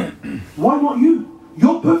 Why not you?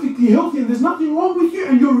 You're perfectly healthy and there's nothing wrong with you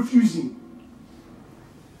and you're refusing.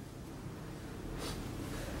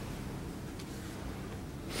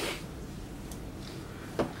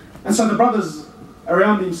 And so the brothers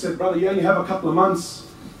around him said, brother, you only have a couple of months.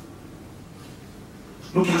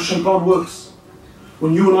 Look how shaitan works.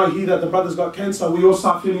 When you and I hear that the brother's got cancer, we all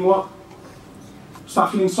start feeling what?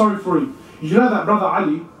 Start feeling sorry for him. You know that brother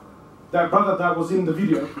Ali, that brother that was in the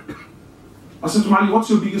video? I said to him, Ali, what's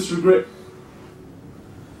your biggest regret?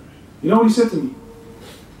 You know what he said to me?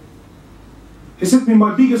 He said to me,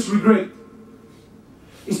 my biggest regret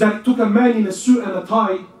is that it took a man in a suit and a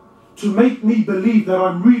tie to make me believe that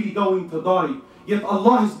I'm really going to die. Yet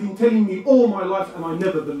Allah has been telling me all my life and I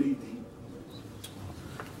never believed Him.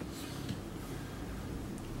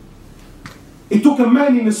 It took a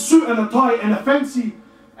man in a suit and a tie and a fancy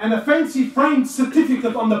and a fancy framed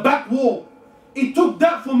certificate on the back wall. It took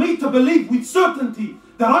that for me to believe with certainty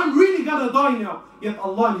that I'm really going to die now. Yet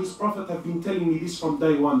Allah and His Prophet have been telling me this from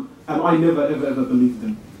day one, and I never ever believed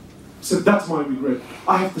them. So that's my regret.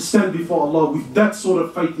 I have to stand before Allah with that sort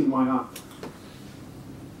of faith in my heart.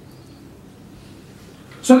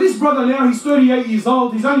 So this brother now, he's 38 years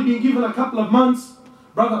old, he's only been given a couple of months.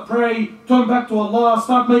 Brother, pray, turn back to Allah,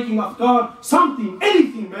 start making afkar, something,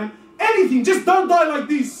 anything, man, anything, just don't die like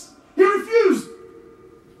this. He refused.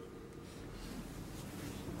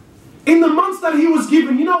 In the months that he was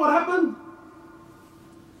given, you know what happened?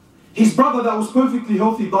 His brother that was perfectly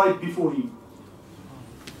healthy died before him.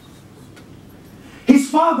 His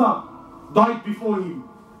father died before him.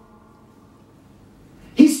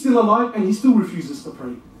 He's still alive and he still refuses to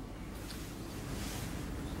pray.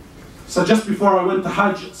 So just before I went to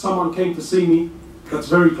Hajj, someone came to see me that's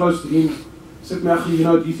very close to him. He said, "Akhi,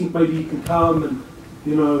 do you think maybe you can come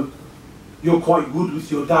and, you're quite good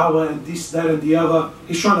with your da'wah and this, that and the other."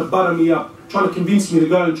 He's trying to butter me up, trying to convince me to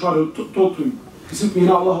go and try to talk to him. He said to me,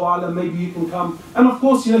 "Allahu A'lam, maybe you can come." And of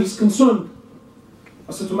course, he's concerned.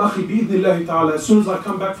 I said to him, "Akhi, bi'idhnillahi ta'ala, as soon as I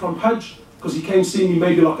come back from Hajj," because he came see me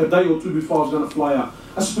maybe like a day or two before I was going to fly out.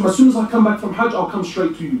 I said to him, "As soon as I come back from Hajj, I'll come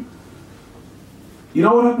straight to you." You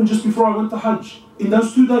know what happened just before I went to Hajj? In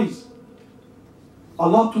those 2 days,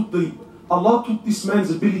 Allah took this man's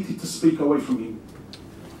ability to speak away from him.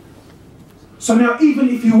 So now even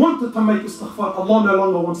if he wanted to make istighfar, Allah no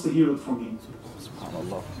longer wants to hear it from him.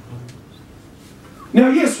 Now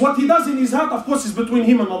yes, what he does in his heart, of course, is between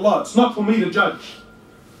him and Allah. It's not for me to judge.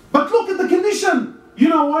 But look at the condition. You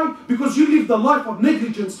know why? Because you lived a life of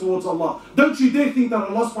negligence towards Allah. Don't you dare think that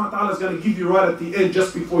Allah subhanahu wa ta'ala is going to give you right at the end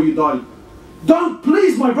just before you die. Don't,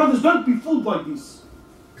 please my brothers, don't be fooled like this.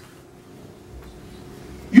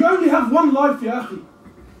 You only have one life, ya akhi.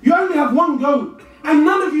 You only have one go. And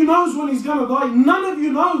none of you knows when he's going to die. None of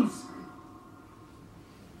you knows.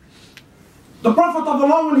 The Prophet of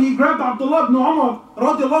Allah, when he grabbed Abdullah ibn Umar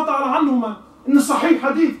radiallahu ta'ala anhuma, in the Sahih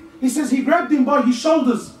Hadith, he says he grabbed him by his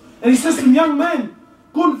shoulders and he says to him, "Young man,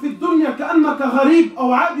 كن في الدنيا كأنك غريب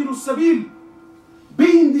أو عابر السبيل."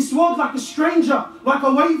 Be in this world like a stranger, like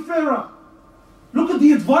a wayfarer. Look at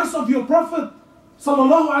the advice of your Prophet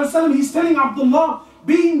sallallahu alaihi wasallam. He's telling Abdullah,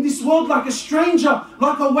 be in this world like a stranger,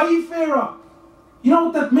 like a wayfarer. You know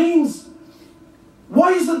what that means?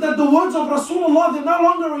 Why is it that the words of Rasulullah, they're no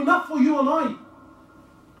longer enough for you and I?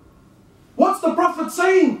 What's the Prophet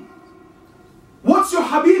saying? What's your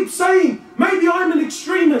Habib saying? Maybe I'm an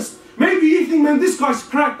extremist. Maybe you think, man, this guy's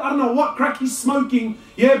cracked. I don't know what crack he's smoking.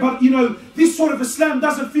 Yeah, but this sort of Islam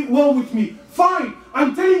doesn't fit well with me. Fine.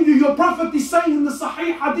 I'm telling you, your Prophet is saying in the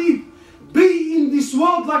Sahih Hadith, be in this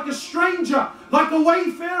world like a stranger, like a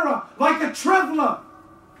wayfarer, like a traveler.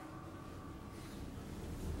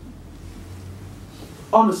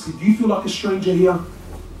 Honestly, do you feel like a stranger here?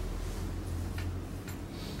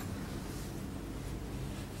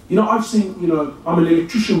 I've seen, I'm an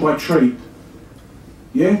electrician by trade.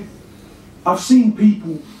 Yeah? I've seen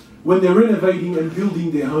people, when they're renovating and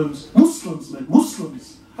building their homes, Muslims, man,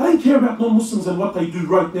 Muslims. I don't care about non-Muslims and what they do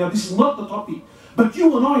right now. This is not the topic. But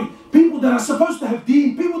you and I, people that are supposed to have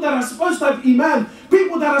deen, people that are supposed to have iman,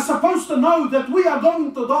 people that are supposed to know that we are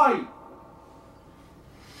going to die.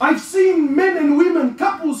 I've seen men and women,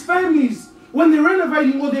 couples, families, when they're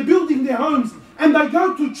renovating or they're building their homes, and they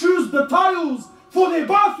go to choose the tiles for their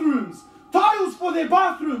bathrooms. Tiles for their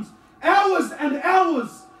bathrooms. Hours and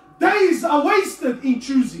hours. Days are wasted in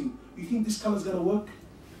choosing. You think this color's going to work?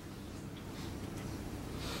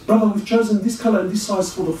 Brother, we've chosen this color and this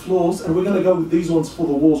size for the floors, and we're going to go with these ones for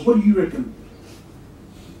the walls. What do you reckon?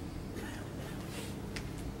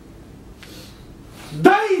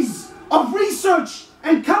 Days of research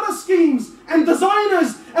and color schemes and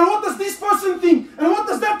designers, and what does this person think, and what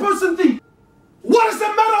does that person think? What does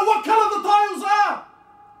it matter what color the tiles are?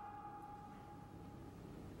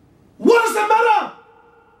 What does it matter?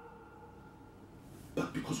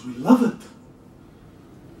 But because we love it,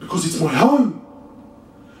 because it's my home,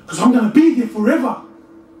 because I'm going to be there forever,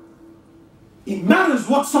 it matters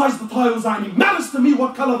what size the tiles are, and it matters to me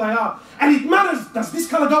what color they are, and it matters, does this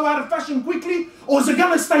color go out of fashion quickly, or is it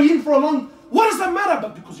going to stay in for a long? What does that matter?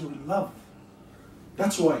 But because you're in love.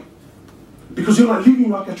 That's why. Because you're not living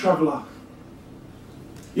like a traveler.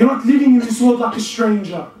 You're not living in this world like a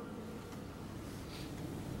stranger.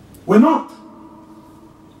 We're not.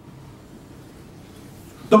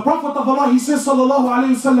 The Prophet of Allah, he says, sallallahu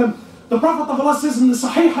alayhi wasallam, the Prophet of Allah says in the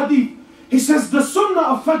Sahih Hadith, he says the sunnah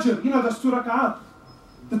of Fajr, that's 2 rak'at.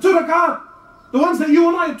 The 2 rak'at, the ones that you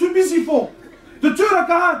and I are too busy for. The 2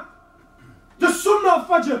 rak'at, the sunnah of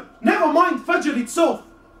Fajr, never mind Fajr itself.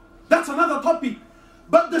 That's another topic.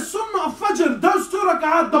 But the sunnah of Fajr, those 2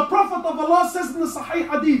 rak'at, the Prophet of Allah says in the Sahih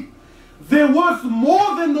Hadith, they're worth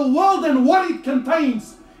more than the world and what it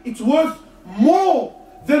contains. It's worth more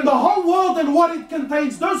than the whole world and what it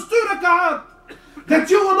contains. Those 2 rak'at that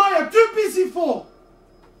you and I are too busy for.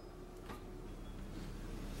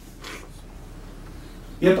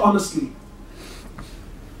 Yet honestly,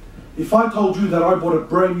 if I told you that I bought a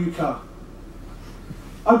brand new car,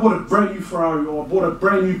 I bought a brand new Ferrari, or I bought a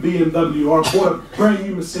brand new BMW, or I bought a brand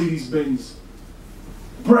new Mercedes Benz,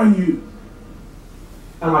 brand new,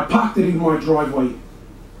 and I parked it in my driveway,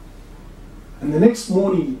 and the next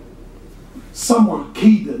morning someone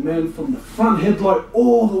keyed it, man, from the front headlight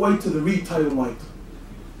all the way to the retail light.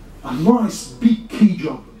 A nice big key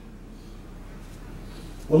job.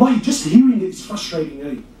 Wallahi, just hearing it is frustrating,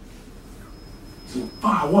 eh? So,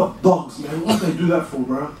 what dogs, man, what do they do that for,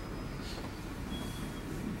 bro?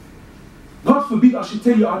 God forbid I should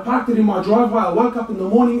tell you, I parked it in my driveway, I woke up in the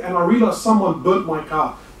morning and I realized someone burnt my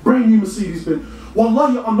car. Brand new Mercedes Benz.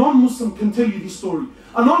 Wallahi, a non-Muslim can tell you this story.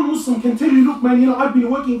 A non-Muslim can tell you, look man, I've been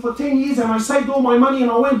working for 10 years and I saved all my money and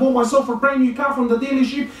I went and bought myself a brand new car from the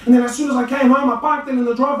dealership, and then as soon as I came home, I parked it in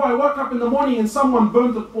the driveway, I woke up in the morning and someone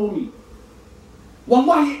burnt it for me.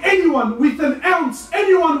 Wallahi, anyone with an ounce,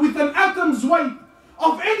 anyone with an atom's weight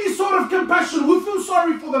of any sort of compassion will feel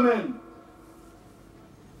sorry for the man.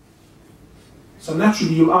 So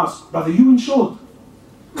naturally you'll ask, brother, you insured?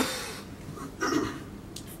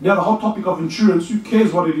 Now the whole topic of insurance, who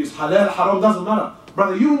cares what it is? Halal, haram, doesn't matter.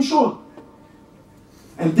 Brother, you insured?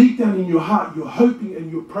 And deep down in your heart, you're hoping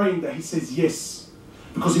and you're praying that he says yes.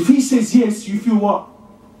 Because if he says yes, you feel what?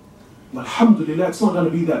 Alhamdulillah, it's not going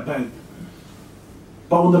to be that bad.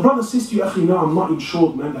 But when the brother says to you, Akhi, no, I'm not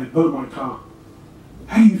insured, man, they burnt my car.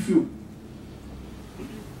 How do you feel?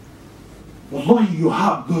 Wallahi, your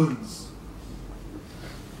heart burns.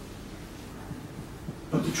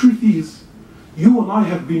 But the truth is, you and I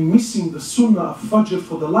have been missing the sunnah of Fajr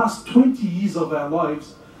for the last 20 years of our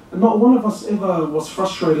lives, and not one of us ever was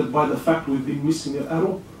frustrated by the fact we've been missing it at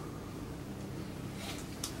all.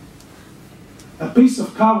 A piece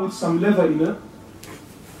of car with some leather in it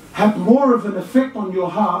had more of an effect on your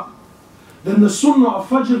heart than the sunnah of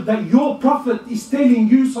Fajr that your Prophet is telling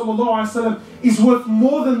you, sallallahu alaihi wasallam, is worth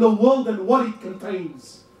more than the world and what it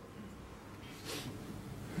contains.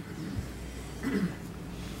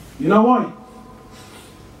 You know why?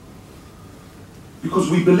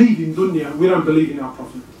 Because we believe in dunya, we don't believe in our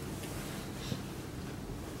Prophet.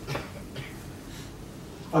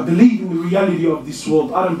 I believe in the reality of this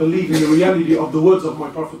world. I don't believe in the reality of the words of my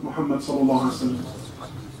Prophet Muhammad sallallahu alaihi wasallam.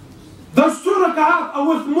 Those 2 rak'at are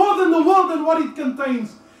worth more than the world and what it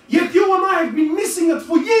contains. Yet you and I have been missing it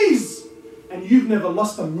for years, and you've never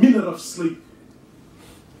lost a minute of sleep.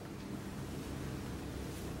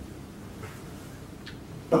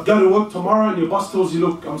 But go to work tomorrow and your boss tells you,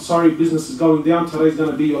 look, I'm sorry, business is going down, today's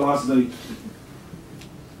going to be your last day.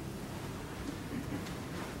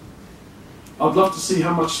 I'd love to see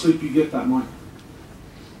how much sleep you get that night.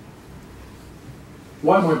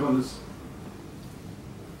 Why, my brothers?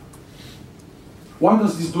 Why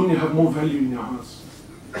does this dunya have more value in our hearts?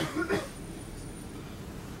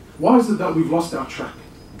 Why is it that we've lost our track?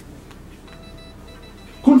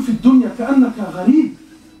 كن في الدنيا كأنك غريب.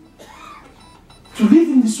 To live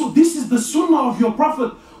in this world, this is the sunnah of your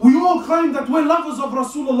Prophet. We all claim that we're lovers of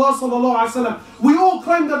Rasulullah sallallahu alaihi wasallam. We all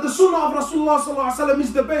claim that the sunnah of Rasulullah sallallahu alaihi wasallam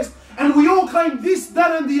is the best. And we all claim this,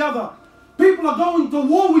 that and the other. People are going to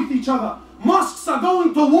war with each other. Mosques are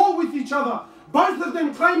going to war with each other. Both of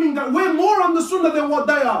them claiming that we're more on the sunnah than what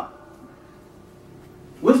they are.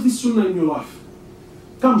 Where's this sunnah in your life?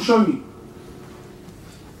 Come show me.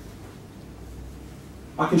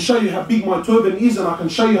 I can show you how big my turban is, and I can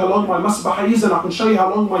show you how long my masbah is, and I can show you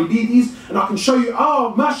how long my beard is, and I can show you,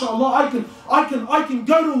 oh, mashallah, I can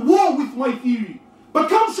go to war with my theory. But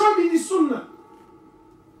come show me this sunnah.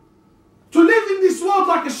 To live in this world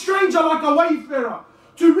like a stranger, like a wayfarer.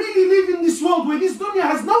 To really live in this world where this dunya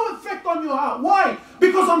has no effect on your heart. Why?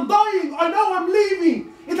 Because I'm dying, I know I'm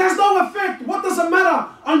leaving. It has no effect. What does it matter?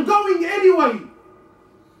 I'm going anyway.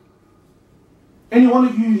 Any one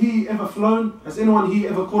of you here ever flown? Has anyone here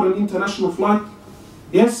ever caught an international flight?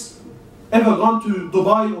 Yes? Ever gone to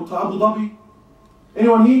Dubai or to Abu Dhabi?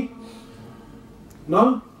 Anyone here?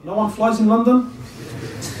 No? No one flies in London?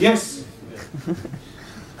 Yes.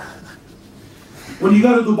 When you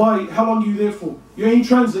go to Dubai, how long are you there for? You're in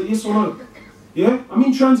transit, yes or no? Yeah? I'm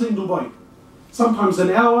in transit in Dubai. Sometimes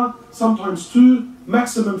an hour, sometimes 2,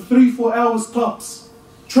 maximum 3-4 hours tops.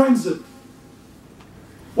 Transit.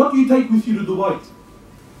 What do you take with you to Dubai?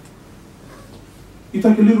 You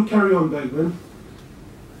take a little carry-on bag, man.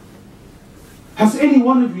 Has any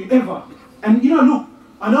one of you ever, and you know, look,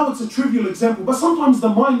 I know it's a trivial example, but sometimes the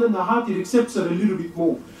mind and the heart, it accepts it a little bit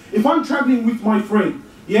more. If I'm traveling with my friend,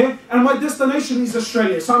 yeah, and my destination is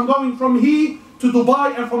Australia, so I'm going from here to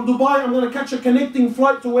Dubai, and from Dubai I'm going to catch a connecting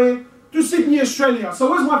flight to where? To Sydney, Australia. So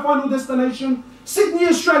where's my final destination? Sydney,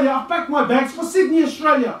 Australia. I've packed my bags for Sydney,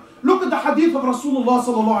 Australia. Look at the hadith of Rasulullah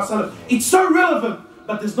sallallahu alaihi wasallam. It's so relevant,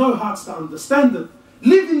 but there's no hearts to understand it.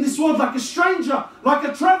 Live in this world like a stranger, like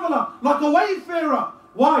a traveler, like a wayfarer.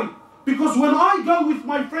 Why? Because when I go with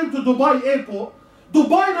my friend to Dubai airport,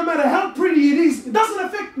 Dubai, no matter how pretty it is, it doesn't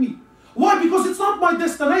affect me. Why? Because it's not my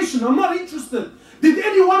destination. I'm not interested. Did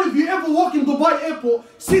any one of you ever walk in Dubai airport,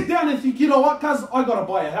 sit down and think, you know what, cuz I gotta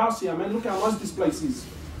buy a house here, man. Look how nice this place is.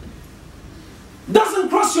 Doesn't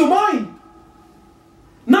cross your mind.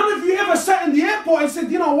 None of you ever sat in the airport and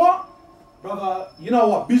said, you know what, brother, you know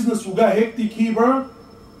what, business will go hectic here, bro.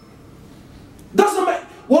 Doesn't make,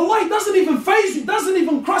 wallahi, it doesn't even faze you, doesn't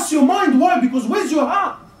even cross your mind. Why? Because where's your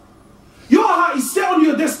heart? Your heart is set on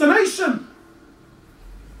your destination.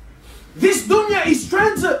 This dunya is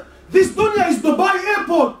transit. This dunya is Dubai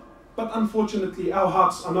airport. But unfortunately, our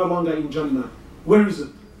hearts are no longer in Jannah. Where is it?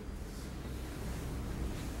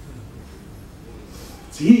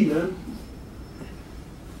 It's here, man.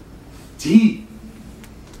 It's here.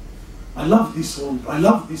 I love this world. I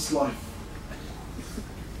love this life.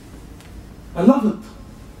 I love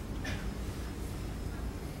it.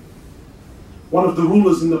 One of the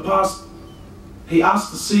rulers in the past, he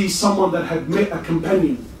asked to see someone that had met a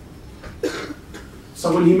companion.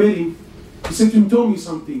 So when he met him, he said to him, tell me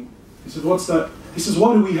something. He said, what's that? He says,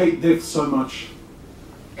 why do we hate death so much?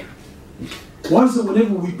 Why is it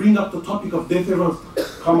whenever we bring up the topic of death, everyone,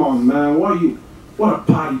 come on man, why are you, what a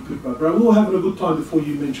party pooper, bro. We're all having a good time before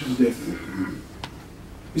you mention death.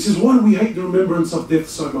 He says, why do we hate the remembrance of death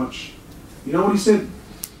so much? You know what he said?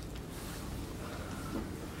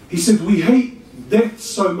 He said, we hate death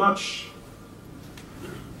so much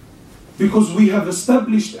because we have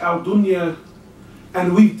established our dunya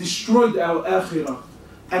and we've destroyed our akhirah.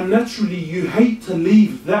 And naturally you hate to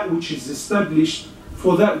leave that which is established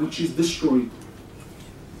for that which is destroyed.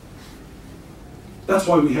 That's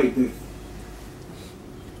why we hate death.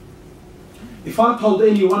 If I told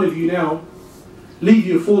any one of you now, leave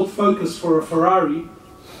your Ford Focus for a Ferrari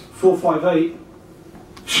 458,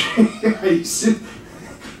 he said,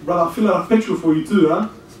 brother, I fill out a petrol for you too, huh?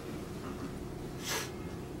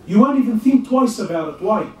 You won't even think twice about it.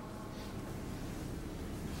 Why?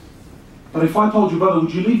 But if I told you, brother,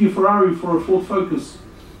 would you leave your Ferrari for a Ford Focus?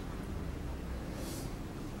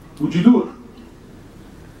 Would you do it?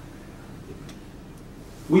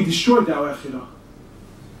 We destroyed our akhirah.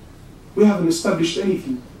 We haven't established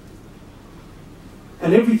anything.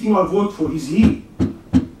 And everything I've worked for is here.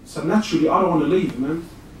 So naturally, I don't want to leave, man.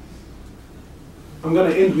 I'm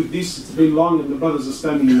going to end with this. It's been long and the brothers are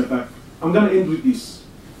standing in the back. I'm going to end with this.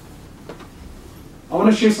 I want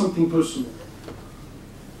to share something personal.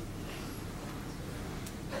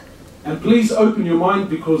 And please open your mind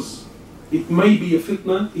because it may be a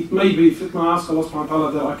fitna. It may be a fitna. I ask Allah subhanahu wa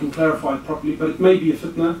ta'ala that I can clarify it properly, but it may be a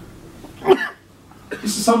fitna.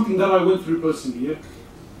 This is something that I went through personally, yeah?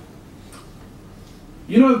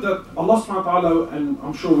 You know that Allah subhanahu wa ta'ala, and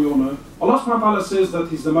I'm sure we all know, Allah subhanahu wa ta'ala says that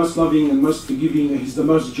He's the most loving and most forgiving and He's the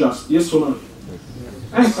most just. Yes or no?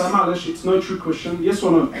 Yes. It's no trick question. Yes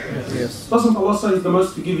or no? Yes. Doesn't Allah say He's the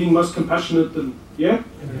most forgiving, most compassionate, and yeah?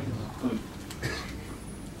 No.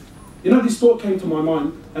 You know, this thought came to my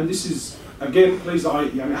mind, and this is, again, please, I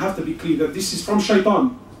have to be clear that this is from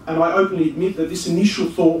shaitan, and I openly admit that this initial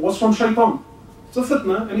thought was from shaitan. It's a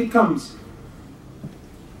fitna, and it comes.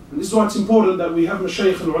 And this is why it's important that we have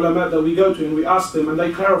mashaykh and ulama that we go to and we ask them and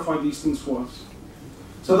they clarify these things for us.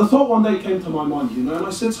 So the thought one day came to my mind, you know, and I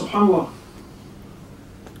said, subhanAllah.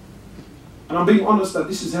 And I'm being honest that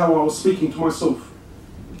this is how I was speaking to myself.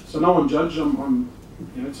 So no one judge, you know,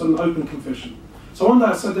 it's an open confession. So one day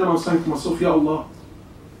I sat down and I was saying to myself, Ya Allah,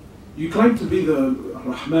 you claim to be the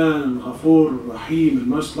Rahman, Ghafoor, Rahim, and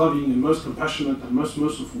most loving and most compassionate and most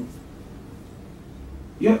merciful.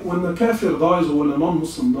 Yet when the kafir dies or when a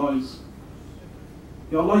non-Muslim dies,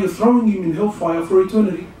 Ya Allah, you're throwing him in hellfire for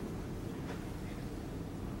eternity.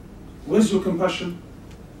 Where's your compassion?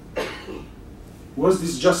 Where's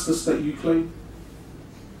this justice that you claim?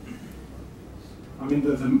 I mean,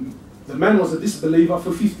 the man was a disbeliever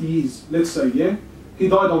for 50 years, let's say, yeah? He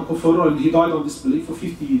died on kufr and he died on disbelief for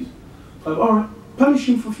 50 years. Like, alright, punish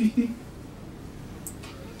him for 50.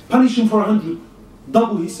 Punish him for 100.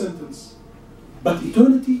 Double his sentence. But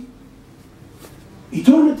eternity?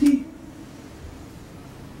 Eternity?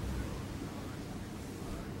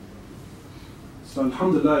 So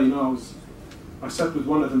alhamdulillah, you know, I sat with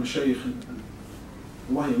one of the mashayikh and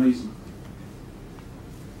wallahi, amazing.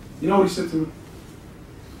 You know what he said to me?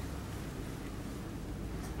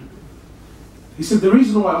 He said the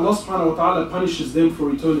reason why Allah subhanahu wa ta'ala punishes them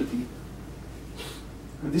for eternity,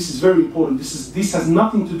 and this is very important, this has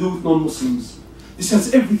nothing to do with non-Muslims. This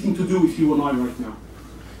has everything to do with you and I right now.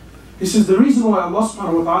 He says the reason why Allah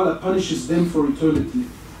subhanahu wa ta'ala punishes them for eternity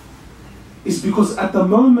is because at the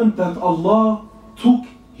moment that Allah took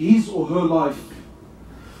his or her life,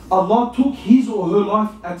 Allah took his or her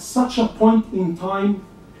life at such a point in time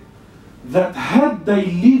that had they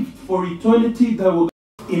lived for eternity, they were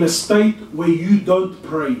in a state where you don't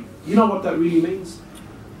pray. You know what that really means?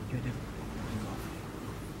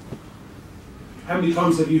 How many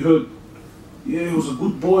times have you heard, yeah, he was a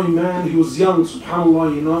good boy, man, he was young,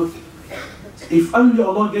 subhanAllah, you know. If only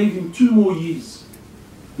Allah gave him 2 more years.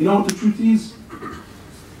 You know what the truth is?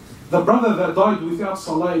 The brother that died without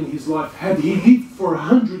salah in his life, had he lived for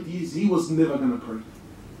 100 years, he was never going to pray.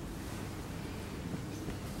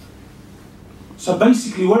 So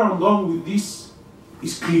basically where I'm going with this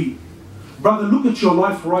is clear. Brother, look at your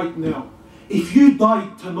life right now. If you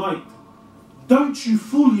died tonight, don't you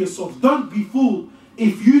fool yourself, don't be fooled.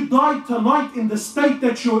 If you died tonight in the state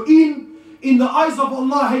that you're in the eyes of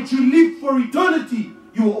Allah, had you lived for eternity,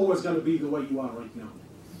 you were always going to be the way you are right now.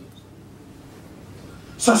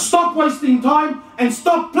 So stop wasting time and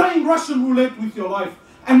stop playing Russian roulette with your life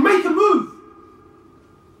and make a move.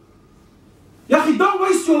 Yahi, don't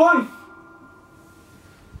waste your life.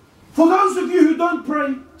 For those of you who don't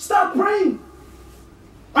pray, start praying.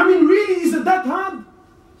 I mean, really, is it that hard?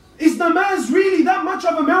 Is namaz really that much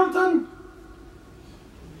of a mountain?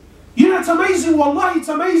 You know, it's amazing, wallahi, it's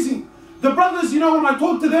amazing. The brothers, you know, when I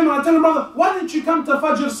talk to them and I tell them, brother, why didn't you come to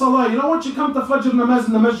Fajr Salah? You know, why don't you come to Fajr namaz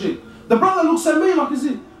in the masjid? The brother looks at me like, is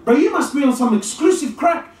it, bro, you must be on some exclusive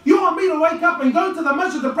crack. You want me to wake up and go to the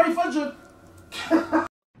masjid to pray Fajr?